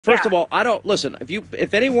First of all, I don't listen.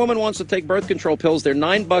 If any woman wants to take birth control pills, they're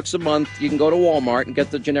 $9 a month. You can go to Walmart and get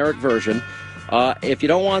the generic version. If you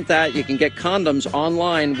don't want that, you can get condoms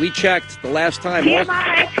online. We checked the last time.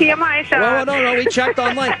 TMI, Sean. Well, no, we checked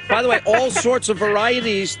online. By the way, all sorts of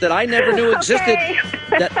varieties that I never knew existed.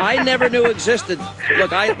 Look,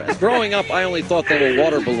 growing up, I only thought they were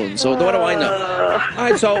water balloons. So what do I know? All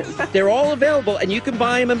right, so they're all available, and you can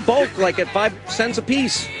buy them in bulk, like at 5 cents a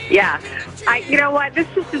piece. Yeah. You know what?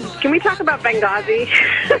 Can we talk about Benghazi?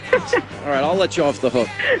 All right, I'll let you off the hook.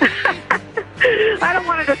 I don't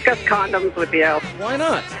want to discuss condoms with you. Why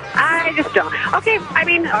not? I just don't. Okay, I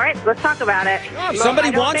mean, all right, let's talk about it. Oh, if somebody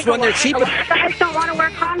wants one, they're cheap. A lot of guys don't want to wear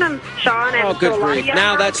condoms, Sean. Oh, good grief.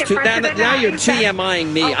 Now that's too. Now you're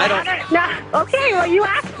TMIing me. I don't. No, okay, well, you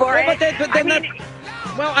asked for it.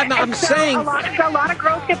 Well, I'm saying a lot of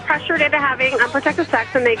girls get pressured into having unprotected sex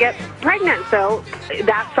and they get pregnant. So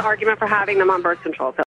that's the argument for having them on birth control pills.